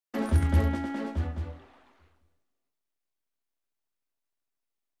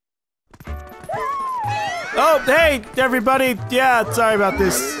Oh, hey, everybody. Yeah, sorry about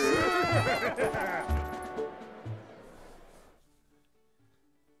this.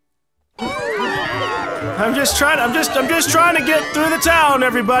 I'm just trying to get through the town,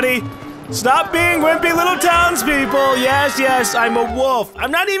 everybody. Stop being wimpy little townspeople. Yes, yes, I'm a wolf.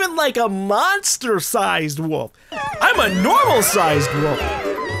 I'm not even like a monster-sized wolf. I'm a normal-sized wolf.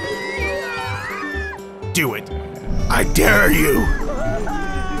 Do it. I dare you.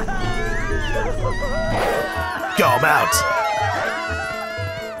 GaLm out.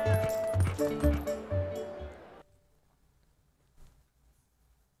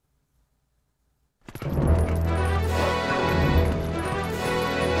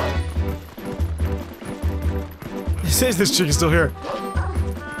 It says this chick is still here.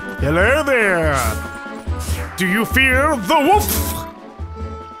 Hello there. Do you fear the wolf?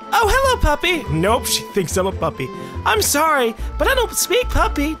 Oh, hello, puppy. Nope, she thinks I'm a puppy. I'm sorry, but I don't speak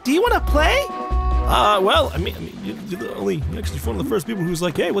puppy. Do you want to play? Well, I mean, you're actually one of the first people who's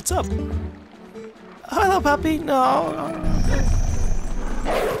like, hey, what's up? Oh, hello, puppy. No.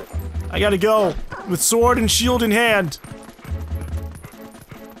 I gotta go with sword and shield in hand.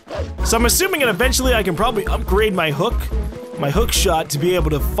 So I'm assuming that eventually I can probably upgrade my hook shot to be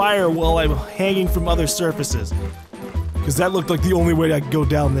able to fire while I'm hanging from other surfaces. Because that looked like the only way I could go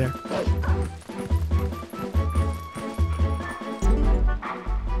down there.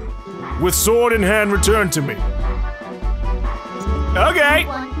 With sword in hand, return to me. Okay.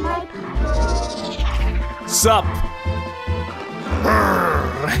 Sup.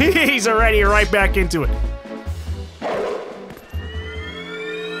 He's already right back into it.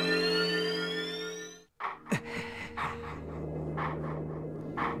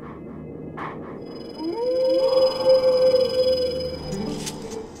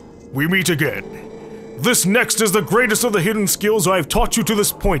 We meet again. This next is the greatest of the hidden skills I have taught you to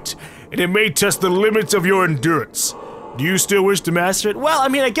this point, and it may test the limits of your endurance. Do you still wish to master it? Well, I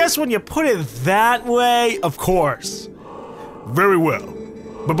mean, I guess when you put it that way, of course. Very well.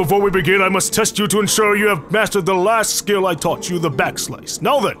 But before we begin, I must test you to ensure you have mastered the last skill I taught you, the backslice.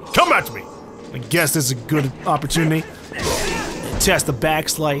 Now then, come at me! I guess this is a good opportunity. Test the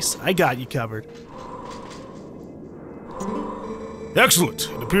backslice. I got you covered. Excellent.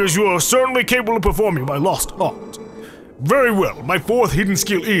 It appears you are certainly capable of performing my lost art. Very well. My fourth hidden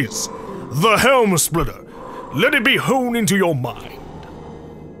skill is the Helm Splitter. Let it be honed into your mind.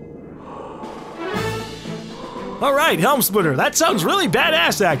 Alright, Helm Splitter. That sounds really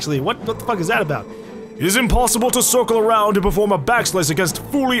badass, actually. What the fuck is that about? It is impossible to circle around and perform a backslice against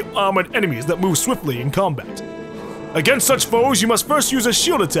fully armored enemies that move swiftly in combat. Against such foes, you must first use a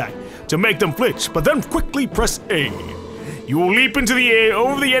shield attack to make them flinch, but then quickly press A. You will leap into the air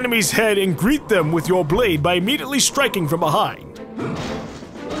over the enemy's head and greet them with your blade by immediately striking from behind.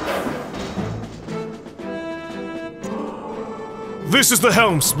 This is the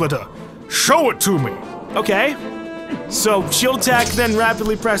Helm Splitter. Show it to me. Okay. So, shield attack, then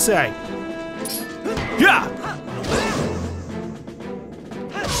rapidly press A. Yeah!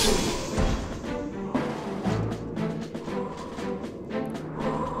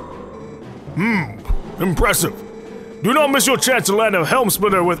 Impressive. Do not miss your chance to land a Helm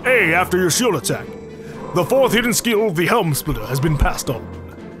Splitter with A after your shield attack. The fourth hidden skill, the Helm Splitter, has been passed on.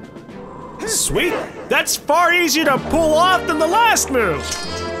 Sweet. That's far easier to pull off than the last move.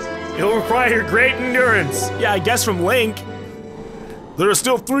 It'll require great endurance. Yeah, I guess from Link. There are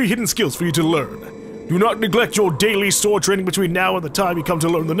still 3 hidden skills for you to learn. Do not neglect your daily sword training between now and the time you come to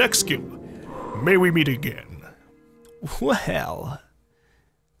learn the next skill. May we meet again. Well...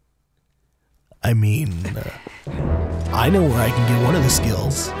 I mean... I know where I can get one of the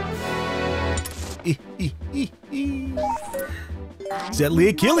skills.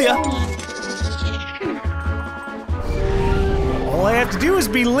 Deadly Achillia. All I have to do is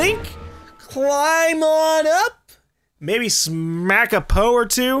be Link, climb on up, maybe smack a Poe or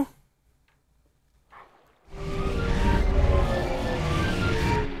two.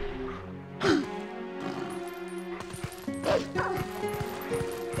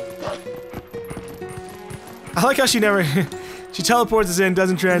 I like how she never, she teleports us in,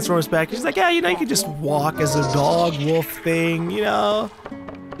 doesn't transform us back. She's like, yeah, you know, you could just walk as a dog, wolf thing, you know.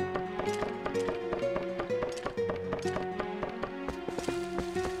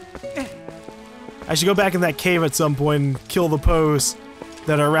 I should go back in that cave at some point and kill the Poes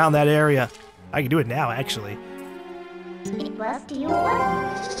that are around that area. I can do it now, actually. What do you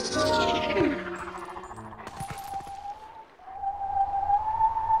want?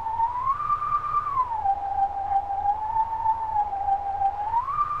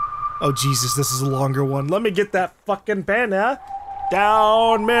 Oh Jesus, this is a longer one. Let me get that fucking pen, huh?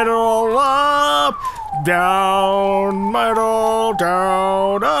 Down, middle, up. Down, middle,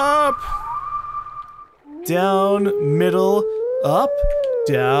 down, up. Down, middle, up.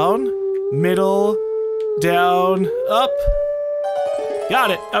 Down, middle, down, up.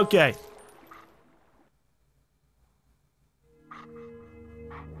 Got it. Okay.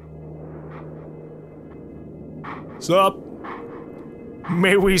 Sup?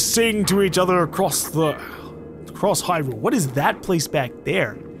 May we sing to each other across Hyrule. What is that place back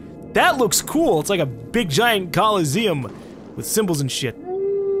there? That looks cool. It's like a big giant coliseum with symbols and shit.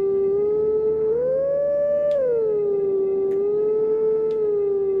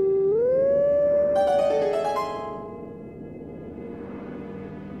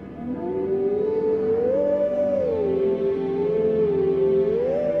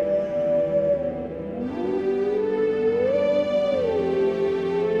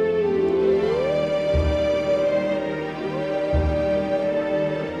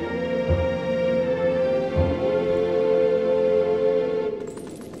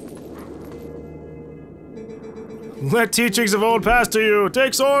 Let teachings of old pass to you.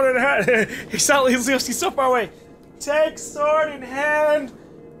 Take sword in hand. He's so far away. Take sword in hand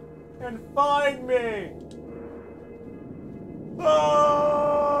and find me.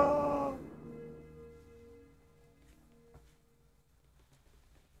 Oh.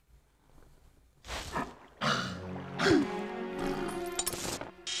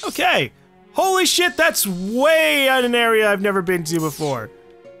 Okay. Holy shit, that's way out an area I've never been to before.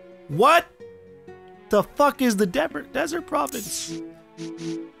 What the fuck is the desert province?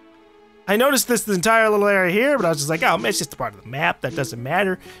 I noticed this entire little area here, but I was just like, oh, man, it's just a part of the map. That doesn't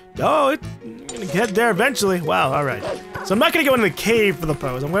matter. Oh, I'm gonna get there eventually. Wow, all right. So I'm not gonna go into the cave for the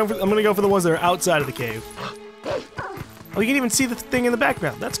pose. I'm gonna go for the ones that are outside of the cave. Oh, you can even see the thing in the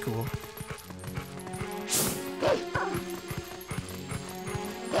background. That's cool.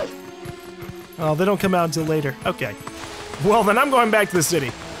 Oh, they don't come out until later. Okay. Well, then I'm going back to the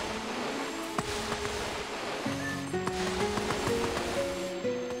city.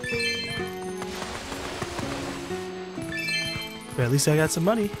 But at least I got some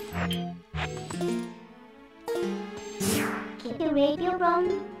money. Keep your radio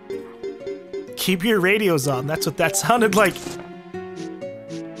on. Keep your radios on. That's what that sounded like.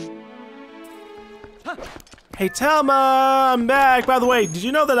 Hey, Telma, I'm back. By the way, did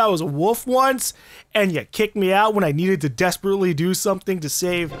you know that I was a wolf once and you kicked me out when I needed to desperately do something to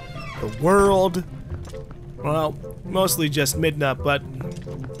save the world? Well, mostly just Midna, but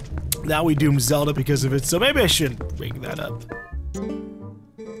now we doomed Zelda because of it, so maybe I shouldn't bring that up.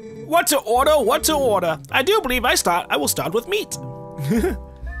 What to order? What to order? I do believe I will start with meat.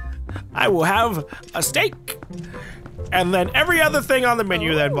 I will have a steak. And then every other thing on the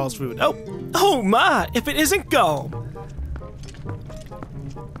menu that involves food. Oh my, if it isn't GaLm.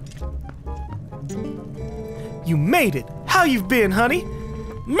 You made it. How you've been, honey?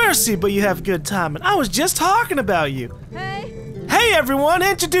 Mercy, but you have good timing. I was just talking about you. Hey everyone,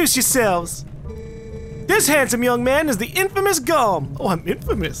 introduce yourselves. This handsome young man is the infamous GaLm. Oh, I'm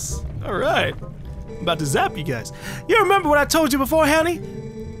infamous. All right. I'm about to zap you guys. You remember what I told you before, honey?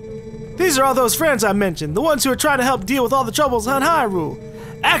 These are all those friends I mentioned, the ones who are trying to help deal with all the troubles on Hyrule.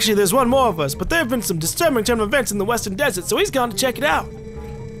 Actually, there's one more of us, but there have been some disturbing turn of events in the Western Desert, so he's gone to check it out.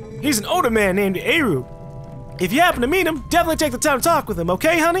 He's an older man named Hyrule. If you happen to meet him, definitely take the time to talk with him,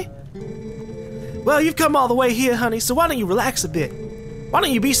 okay, honey? Well, you've come all the way here, honey, so why don't you relax a bit? Why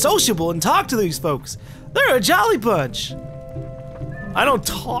don't you be sociable and talk to these folks? They're a jolly bunch. I don't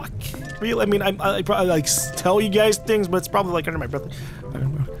talk. Really, I mean, I probably like tell you guys things, but it's probably like under my breath.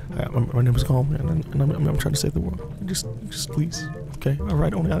 My name is GaLm, and I'm trying to save the world. Just please, okay? All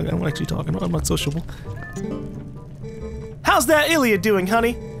right, I don't actually talk. I'm not sociable. How's that Hylian doing,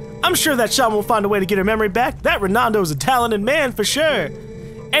 honey? I'm sure that shaman will find a way to get her memory back. That Renando's a talented man for sure.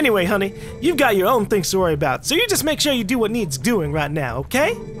 Anyway, honey, you've got your own things to worry about, so you just make sure you do what needs doing right now,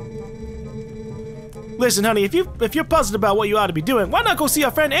 okay? Listen, honey, if you're puzzled about what you ought to be doing, why not go see our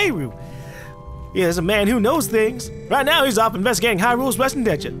friend Hyrule? Yeah, there's a man who knows things. Right now, he's off investigating Hyrule's Western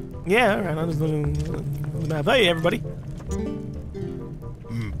Desert. Yeah, all right, I'll just look on the map. Hey, everybody.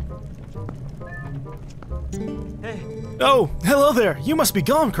 Hey. Oh, hello there. You must be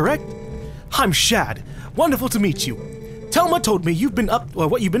GaLm, correct? I'm Shad. Wonderful to meet you. Telma told me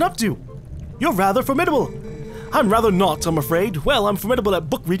what you've been up to. You're rather formidable. I'm rather not, I'm afraid. Well, I'm formidable at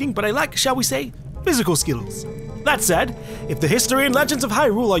book reading, but I lack, shall we say, physical skills. That said, if the history and legends of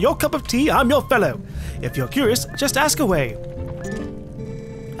Hyrule are your cup of tea, I'm your fellow. If you're curious, just ask away.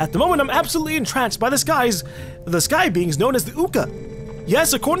 At the moment, I'm absolutely entranced by the sky beings known as the Uka.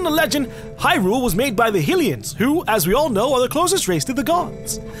 Yes, according to legend, Hyrule was made by the Hylians, who, as we all know, are the closest race to the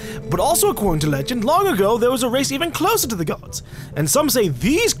gods. But also according to legend, long ago there was a race even closer to the gods, and some say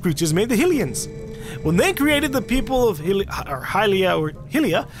these creatures made the Hylians. When they created the people of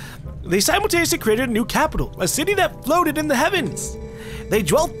Hylia, they simultaneously created a new capital, a city that floated in the heavens. They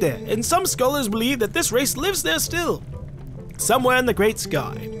dwelt there, and some scholars believe that this race lives there still, somewhere in the great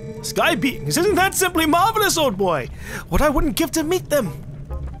sky. Sky beings, isn't that simply marvelous, old boy? What I wouldn't give to meet them.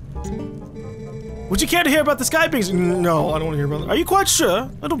 Would you care to hear about the sky beings? No, I don't want to hear about them. Are you quite sure?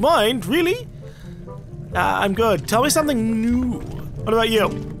 I don't mind, really? I'm good. Tell me something new. What about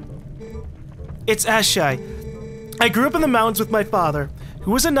you? It's Ashai. I grew up in the mountains with my father,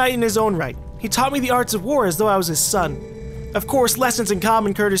 who was a knight in his own right. He taught me the arts of war as though I was his son. Of course, lessons in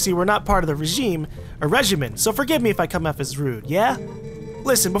common courtesy were not part of the regimen, so forgive me if I come off as rude, yeah?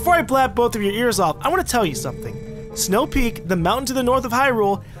 Listen, before I blab both of your ears off, I want to tell you something. Snow Peak, the mountain to the north of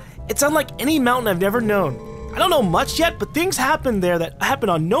Hyrule, it's unlike any mountain I've never known. I don't know much yet, but things happen there that happen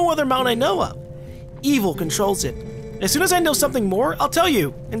on no other mountain I know of. Evil controls it. As soon as I know something more, I'll tell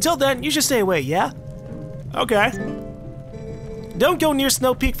you. Until then, you should stay away, yeah? Okay. Don't go near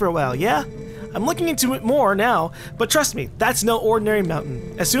Snow Peak for a while, yeah? I'm looking into it more now, but trust me, that's no ordinary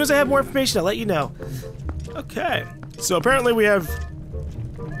mountain. As soon as I have more information, I'll let you know. Okay. So apparently we have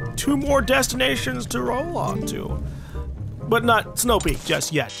 2 more destinations to roll on to. But not Snow Peak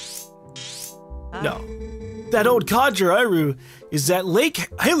just yet. No. That old codger, Hyrule, is at Lake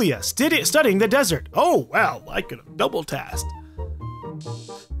Hylia, studying the desert. Oh, well, I could have double tasked.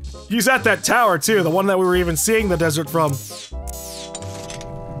 He's at that tower, too, the one that we were even seeing the desert from.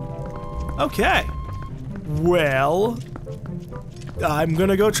 Okay. Well, I'm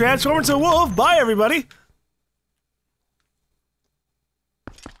gonna go transform into a wolf. Bye, everybody.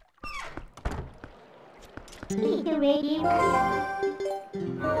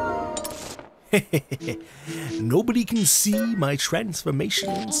 Nobody can see my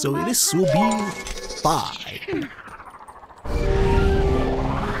transformation, so this will be fine.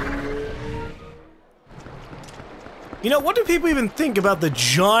 You know, what do people even think about the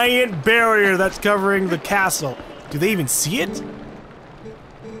giant barrier that's covering the castle? Do they even see it?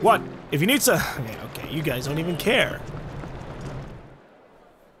 What? If you need some... Okay, you guys don't even care.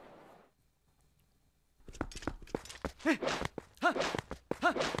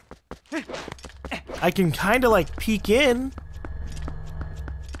 I can kind of like peek in.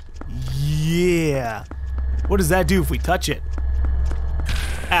 Yeah. What does that do if we touch it?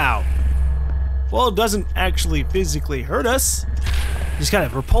 Ow. Well, it doesn't actually physically hurt us. It just kind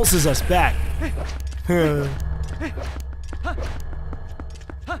of repulses us back.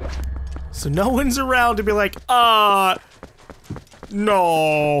 So no one's around to be like,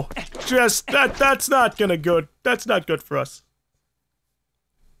 no. Just, that's not gonna good. That's not good for us.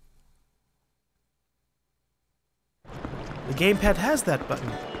 The gamepad has that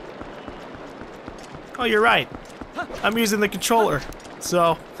button. Oh, you're right. I'm using the controller.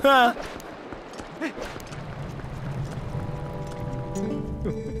 So,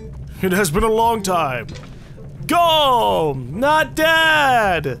 It has been a long time. GaLm! Not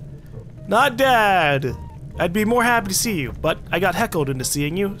Dad! Not Dad! I'd be more happy to see you, but I got heckled into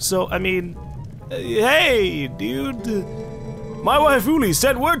seeing you, so, I mean... hey, dude. My wife Uli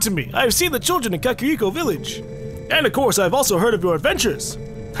sent word to me. I've seen the children in Kakariko village. And of course, I've also heard of your adventures.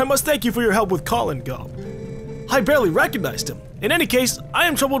 I must thank you for your help with Colin, GaLm. I barely recognized him. In any case, I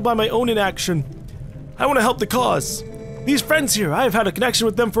am troubled by my own inaction. I want to help the cause. These friends here, I have had a connection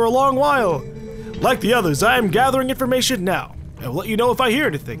with them for a long while. Like the others, I am gathering information now. I will let you know if I hear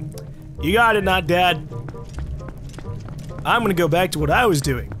anything. You got it, not Dad. I'm gonna go back to what I was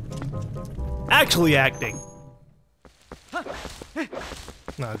doing. Actually acting. Oh,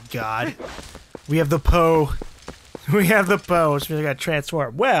 God. We have the Poe. We have the Poe, which means I gotta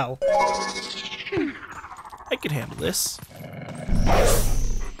transform. Well, I can handle this.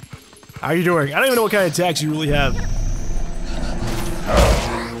 How are you doing? I don't even know what kind of attacks you really have.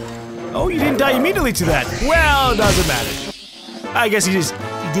 Oh, you didn't die immediately to that. Well, it doesn't matter. I guess he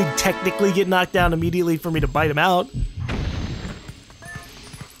did technically get knocked down immediately for me to bite him out.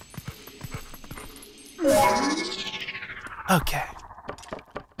 Okay.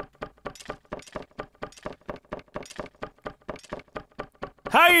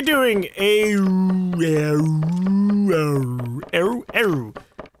 How you doing, Eru?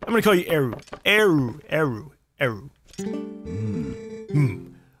 I'm gonna call you Eru.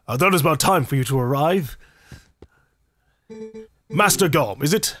 I thought it was about time for you to arrive. Master GaLm,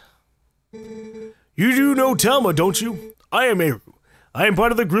 is it? You do know Telma, don't you? I am Eru. I am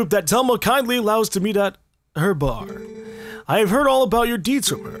part of the group that Telma kindly allows to meet at her bar. I have heard all about your deeds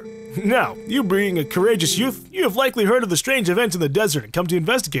from her. Now, you being a courageous youth, you have likely heard of the strange events in the desert and come to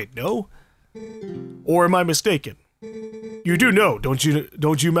investigate, no? Or am I mistaken? You do know, don't you,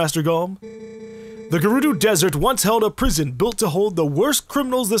 Master GaLm? The Gerudo Desert once held a prison built to hold the worst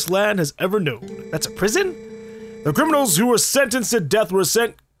criminals this land has ever known. That's a prison? The criminals who were sentenced to death were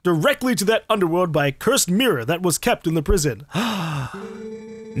sent directly to that underworld by a cursed mirror that was kept in the prison.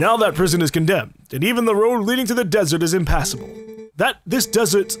 Now that prison is condemned, and even the road leading to the desert is impassable. This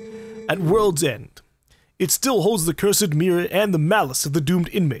desert at World's End, it still holds the cursed mirror and the malice of the doomed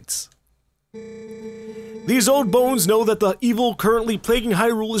inmates. These old bones know that the evil currently plaguing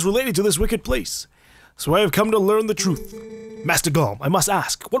Hyrule is related to this wicked place. So I have come to learn the truth. Master GaLm, I must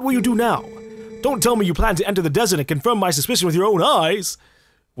ask, what will you do now? Don't tell me you plan to enter the desert and confirm my suspicion with your own eyes.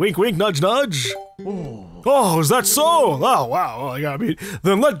 Wink, wink, nudge, nudge. Oh, is that so? Oh, wow. I mean,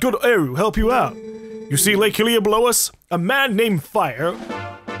 then let good Eru help you out. You see Lake Hylian below us? A man named Fire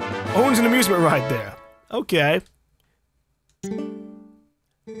owns an amusement ride there. Okay.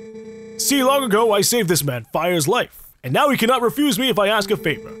 See, long ago I saved this man, Fire's life, and now he cannot refuse me if I ask a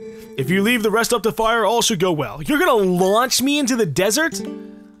favor. If you leave the rest up to Fire, all should go well. You're gonna launch me into the desert?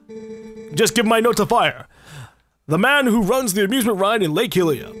 Just give my note to Fire, the man who runs the amusement ride in Lake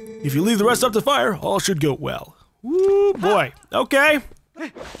Hylian. If you leave the rest up to Fire, all should go well. Woo, boy. Okay.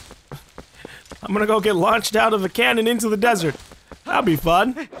 I'm gonna go get launched out of a cannon into the desert. That'll be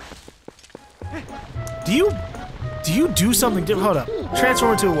fun. Do you do something different? Hold up.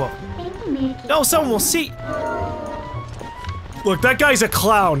 Transform into a wolf. No, someone will see. Look, that guy's a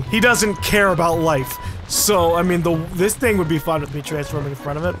clown. He doesn't care about life. So, I mean, this thing would be fun with me transforming in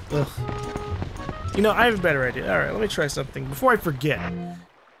front of it. Ugh. You know, I have a better idea. Alright, let me try something. Before I forget,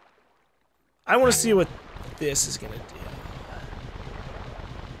 I want to see what this is gonna do.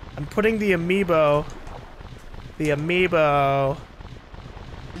 I'm putting the amiibo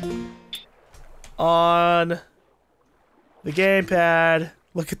on the gamepad.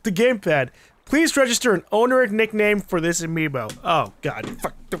 Look at the gamepad. Please register an owner nickname for this amiibo. Oh, God.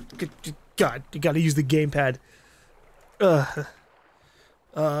 Fuck. God, you gotta use the gamepad.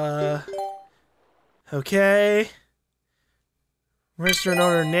 Okay. Register an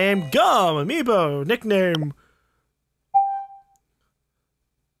owner name. GaLm, amiibo, nickname.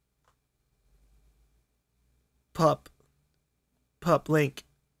 Pup Link.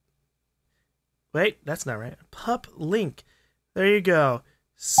 Wait, that's not right. Pup Link. There you go.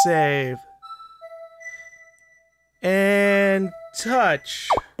 Save. And touch.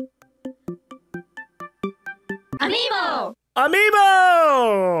 Amiibo!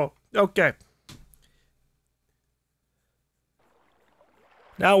 Amiibo! Okay.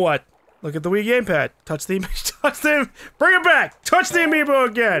 Now what? Look at the Wii gamepad. Touch the bring it back! Touch the amiibo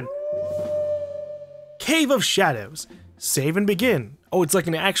again! Cave of Shadows. Save and begin. Oh, it's like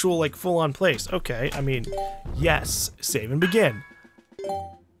an actual, like, full-on place. Okay, I mean, yes. Save and begin.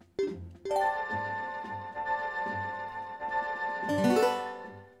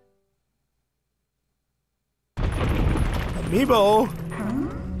 Amiibo!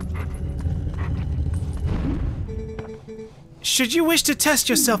 Should you wish to test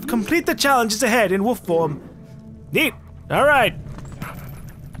yourself, complete the challenges ahead in wolf form. Neat. Alright.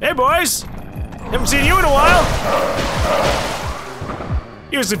 Hey, boys! Haven't seen you in a while!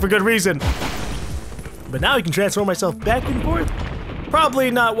 Usually for good reason. But now I can transform myself back and forth.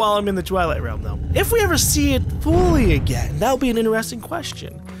 Probably not while I'm in the Twilight Realm, though. If we ever see it fully again, that'll be an interesting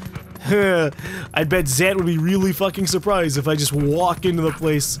question. I bet Zant would be really fucking surprised if I just walk into the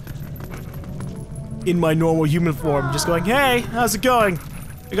place in my normal human form, just going, hey, how's it going?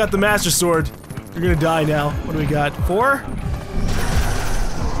 I got the Master Sword. You're gonna die now. What do we got? 4?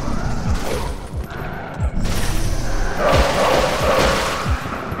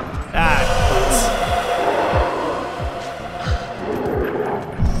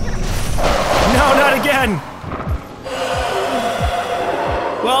 No, not again!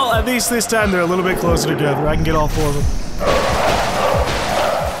 Well, at least this time they're a little bit closer together. I can get all 4 of them.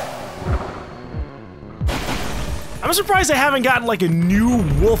 I'm surprised I haven't gotten like a new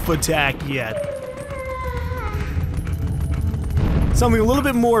wolf attack yet. Something a little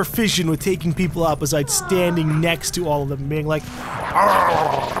bit more efficient with taking people out besides standing next to all of them and being like,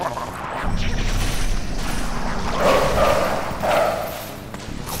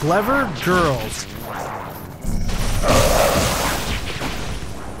 clever girls.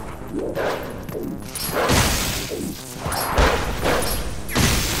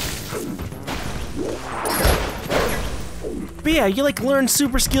 But yeah, you like learn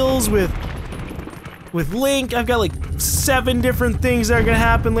super skills with Link. I've got like 7 different things that are gonna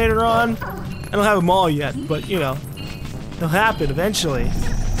happen later on. I don't have them all yet, but you know. It'll happen eventually.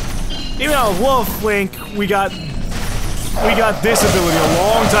 Even though Wolf Link, we got this ability a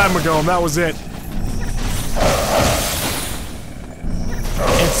long time ago, and that was it.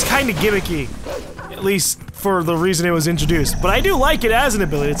 It's kind of gimmicky, at least for the reason it was introduced. But I do like it as an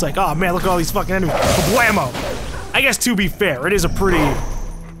ability. It's like, oh man, look at all these fucking enemies. Blammo! I guess to be fair, it is a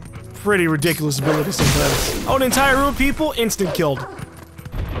pretty ridiculous ability sometimes. Oh, an entire room of people, instant killed.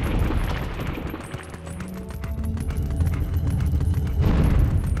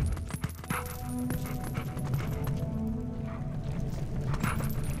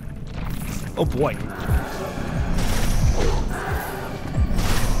 Oh boy.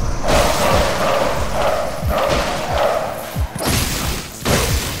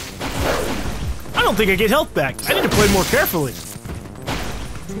 I don't think I get health back. I need to play more carefully.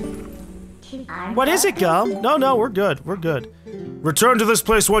 What is it, GaLm? No, we're good. We're good. Return to this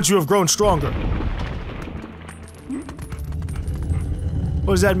place once you have grown stronger.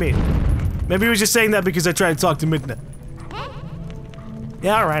 What does that mean? Maybe he was just saying that because I tried to talk to Midna.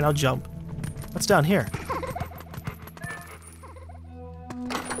 Yeah, alright, I'll jump. What's down here?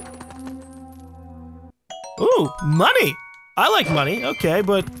 Ooh, money! I like money, okay,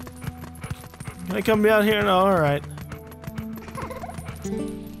 but... Can I come down here? No, alright.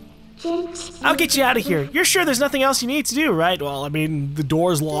 I'll get you out of here. You're sure there's nothing else you need to do, right? Well, I mean, the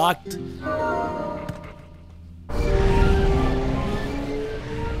door's locked.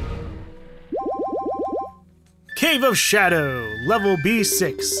 Cave of Shadow, level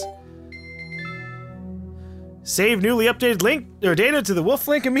B6. Save newly updated link or data to the Wolf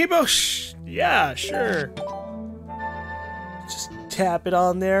Link amiibo? Yeah, sure. Just tap it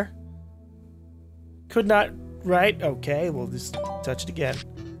on there. Could not, right? Okay, we'll just touch it again.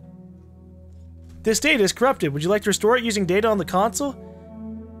 This data is corrupted. Would you like to restore it using data on the console?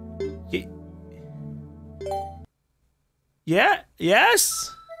 Yeah?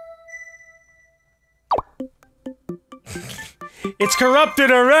 Yes? It's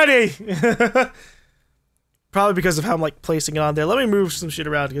corrupted already! Probably because of how I'm like placing it on there. Let me move some shit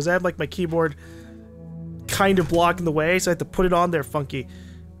around because I have like my keyboard kind of blocking the way, so I have to put it on there funky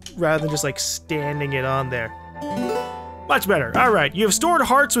rather than just like standing it on there. Much better. Alright, you have stored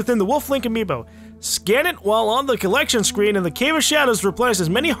hearts within the Wolf Link amiibo. Scan it while on the collection screen and the Cave of Shadows replace as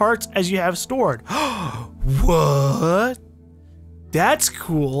many hearts as you have stored. What? That's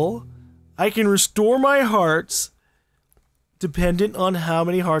cool. I can restore my hearts dependent on how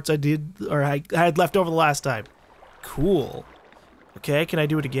many hearts I did or I had left over the last time. Cool. Okay, can I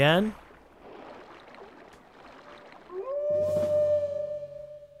do it again?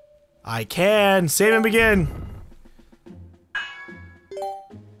 I can. Save and begin.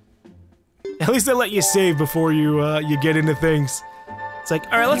 At least they let you save before you you get into things. It's like,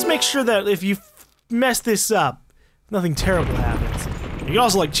 all right, let's make sure that if you mess this up, nothing terrible happens. You can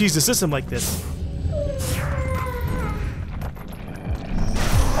also like cheese the system like this.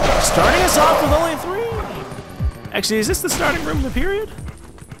 Starting us off with only 3. Actually, is this the starting room of the period?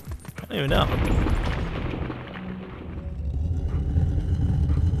 I don't even know.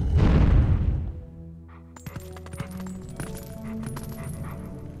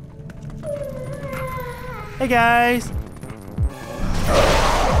 Hey guys!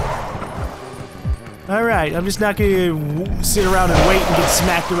 Alright, I'm just not gonna sit around and wait and get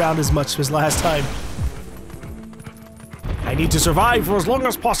smacked around as much as last time. I need to survive for as long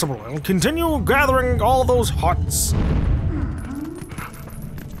as possible and continue gathering all those hearts.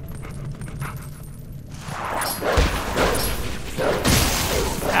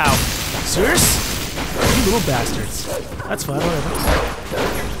 Ow. Serious? You little bastards. That's fine, whatever.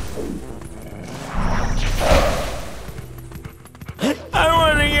 I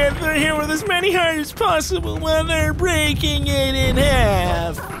want to get through here with as many hearts as possible while they're breaking it in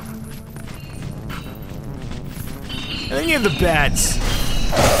half. And then you have the bats.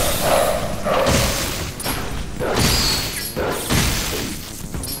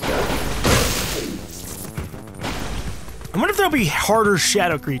 I wonder if there'll be harder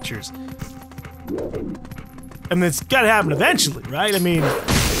shadow creatures. I mean, it's gotta happen eventually, right? I mean,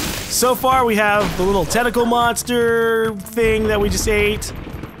 so far we have the little tentacle monster thing that we just ate.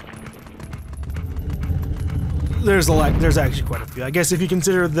 There's a lot, there's actually quite a few. I guess if you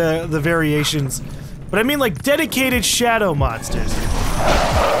consider the variations. But I mean like dedicated shadow monsters.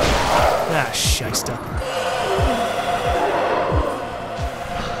 Ah, shyster.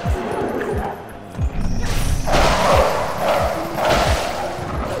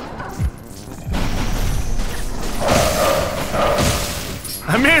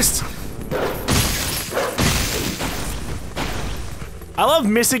 I missed! I love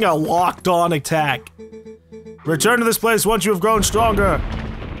missing a locked-on attack. Return to this place once you have grown stronger.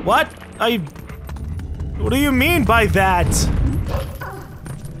 What? What do you mean by that?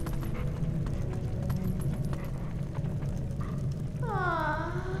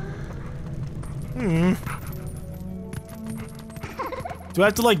 Do I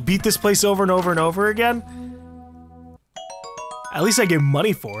have to like beat this place over and over and over again? At least I get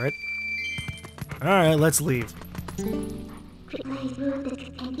money for it. Alright, let's leave.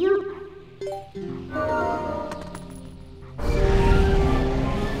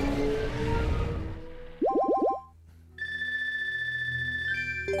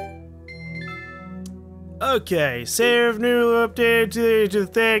 Okay, save new update to the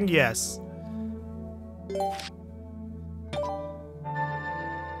thing, yes.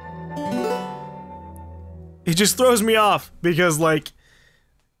 It just throws me off because like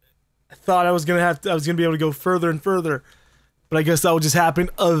I thought I was gonna be able to go further and further, but I guess that will just happen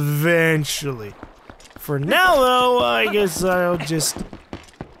eventually. For now though, I guess I'll just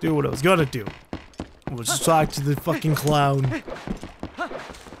do what I was gonna do. We'll just talk to the fucking clown.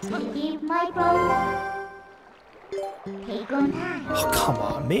 Oh, come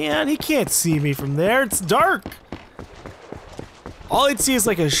on, man. He can't see me from there. It's dark. All he'd see is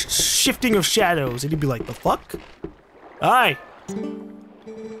like a shifting of shadows, and he'd be like, the fuck? Hi.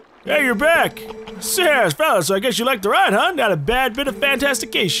 Hey, you're back. Yes, fellas, so I guess you like the ride, huh? Not a bad bit of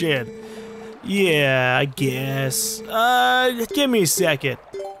fantastication. Yeah, I guess. Give me a second.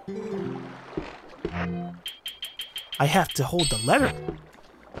 I have to hold the letter.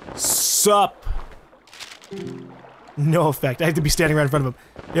 Sup. No effect. I have to be standing right in front of him.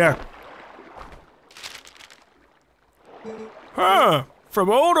 Here. Huh. From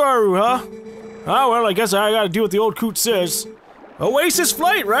old Aru, huh? Ah, well, I guess I gotta do what the old coot says. Oasis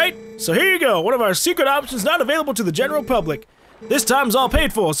flight, right? So here you go. One of our secret options not available to the general public. This time's all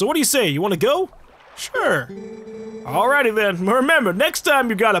paid for, so what do you say? You wanna go? Sure. Alrighty then. Remember, next time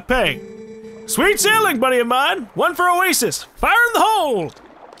you gotta pay. Sweet sailing, buddy of mine. One for Oasis. Fire in the hole!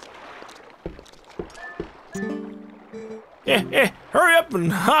 Hurry up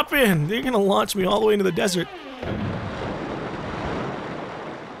and hop in. You're gonna launch me all the way into the desert.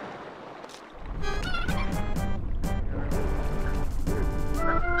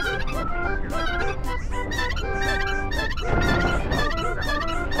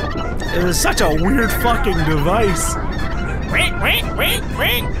 It is such a weird fucking device.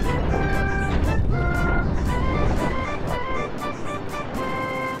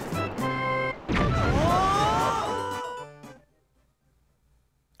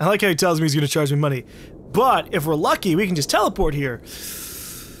 I like how he tells me he's gonna charge me money. But if we're lucky, we can just teleport here.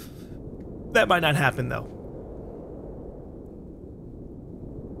 That might not happen though.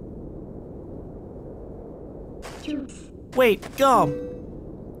 Wait, GaLm.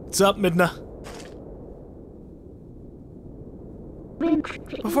 What's up, Midna?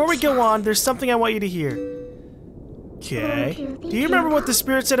 Before we go on, there's something I want you to hear. Okay. Do you remember what the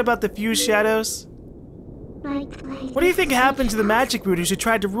spirit said about the fused shadows? What do you think happened to the magic rulers who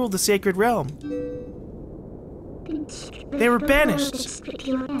tried to rule the sacred realm? They were banished.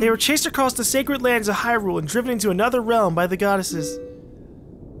 They were chased across the sacred lands of Hyrule and driven into another realm by the goddesses.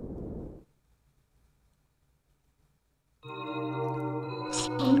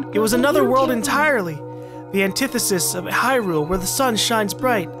 It was another world entirely, the antithesis of Hyrule where the sun shines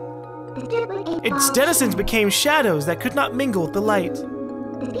bright. Its denizens became shadows that could not mingle with the light.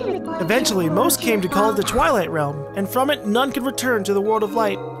 Eventually, most came to call it the Twilight Realm, and from it none could return to the world of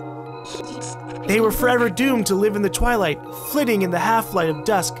light. They were forever doomed to live in the twilight, flitting in the half-light of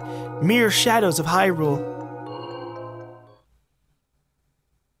dusk, mere shadows of Hyrule.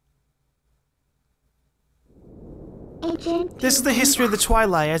 This is the history of the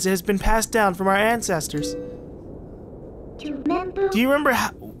Twilight as it has been passed down from our ancestors. Do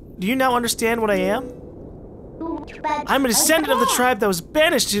you now understand what I am? I'm a descendant of the tribe that was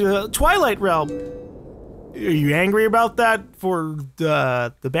banished to the Twilight Realm. Are you angry about that for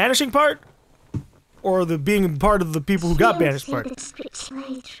the banishing part? Or the being part of the people who got banished part?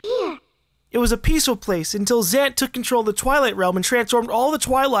 It was a peaceful place until Zant took control of the Twilight Realm and transformed all the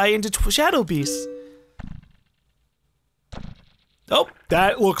Twilight into shadow beasts. Oh,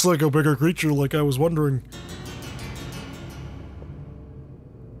 that looks like a bigger creature, like I was wondering.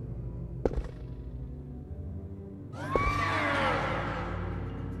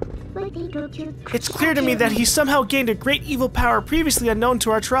 It's clear to me that he somehow gained a great evil power previously unknown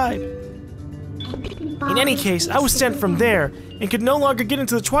to our tribe. In any case, I was sent from there, and could no longer get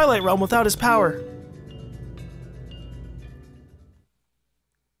into the Twilight Realm without his power.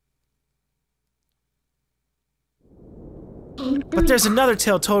 But there's another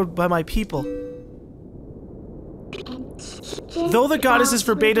tale told by my people. Though the goddesses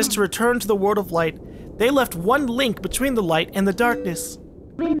forbade us to return to the world of light, they left one link between the light and the darkness.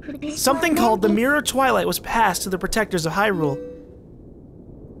 Something called the Mirror Twilight was passed to the protectors of Hyrule.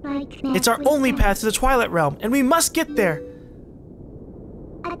 It's our only path to the Twilight Realm, and we must get there.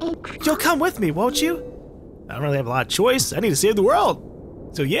 You'll come with me, won't you? I don't really have a lot of choice. I need to save the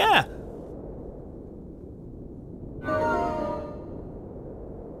world. So yeah.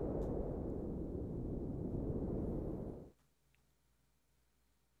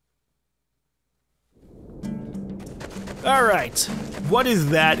 All right. What is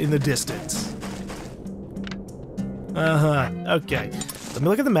that in the distance? Okay. Let me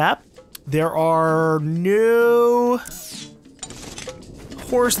look at the map. There are no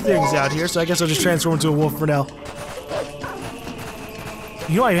horse things out here, so I guess I'll just transform into a wolf for now.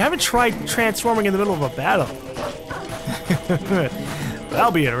 You know, I haven't tried transforming in the middle of a battle.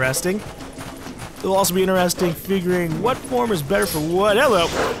 That'll be interesting. It'll also be interesting figuring what form is better for what. Hello!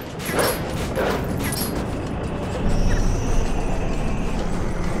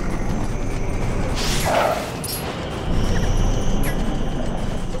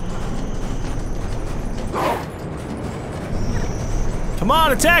 Come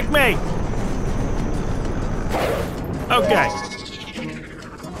on, attack me! Okay.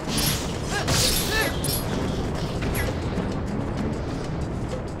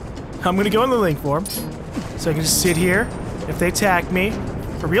 I'm gonna go in the link form, so I can just sit here. If they attack me,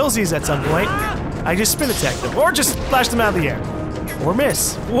 for realsies at some point, I just spin attack them, or just flash them out of the air. Or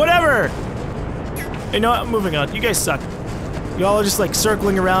miss. Whatever! You know what? I'm moving on. You guys suck. Y'all are just like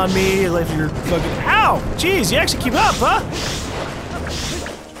circling around me like you're fucking. Ow! Jeez, you actually keep up, huh?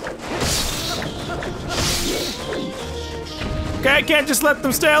 Okay, I can't just let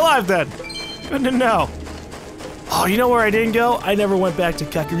them stay alive then. Good to know. Oh, you know where I didn't go? I never went back to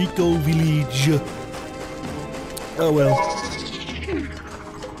Kakariko Village. Oh well.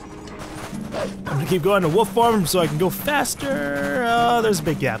 I'm gonna keep going to wolf farm so I can go faster. Oh, there's a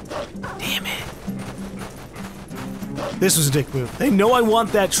big gap. Damn it. This was a dick move. They know I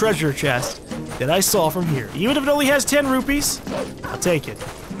want that treasure chest that I saw from here. Even if it only has 10 rupees, I'll take it.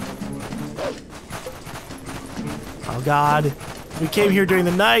 Oh god. We came here during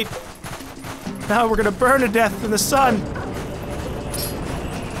the night. Now we're gonna burn to death in the sun.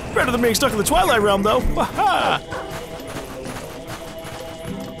 Better than being stuck in the Twilight Realm, though. Haha!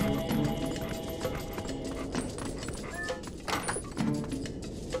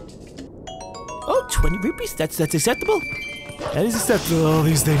 Oh, 20 rupees? That's acceptable? That is acceptable, all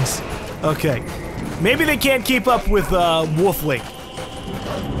these things. Okay. Maybe they can't keep up with Wolf Link.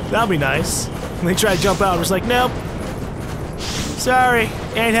 That'll be nice. And they try to jump out, I'm just like, nope. Sorry,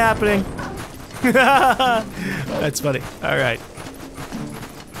 ain't happening. That's funny. Alright.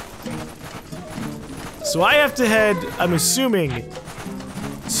 So I have to head, I'm assuming,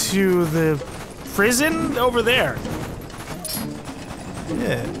 to the prison over there.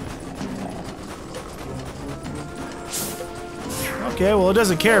 Yeah. Okay, well it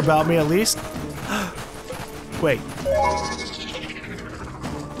doesn't care about me at least. Wait.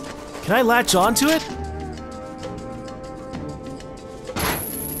 Can I latch onto it?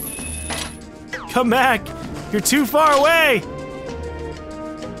 Come back! You're too far away!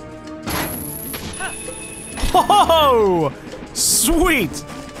 Oh! Sweet!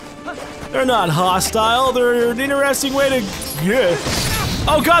 They're not hostile, they're an interesting way to... Yeah.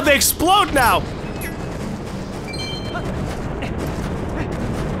 Oh god, they explode now!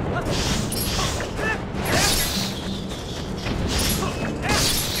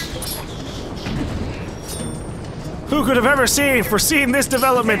 Who could have ever foreseen this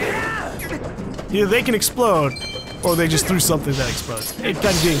development? Either they can explode, or they just threw something that explodes. It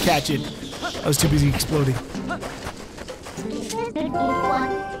kind of didn't catch it. I was too busy exploding.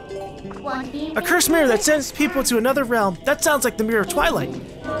 A cursed mirror that sends people to another realm. That sounds like the Mirror of Twilight.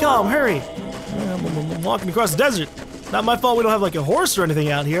 GaLm, hurry. I'm walking across the desert. Not my fault we don't have like a horse or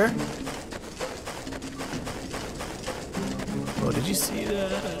anything out here. Oh, did you see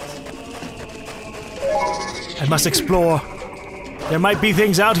that? I must explore. There might be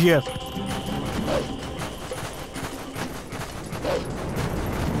things out here.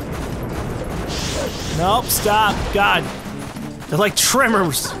 Nope, stop. God. They're like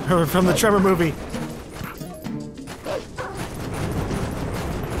tremors from the Tremor movie.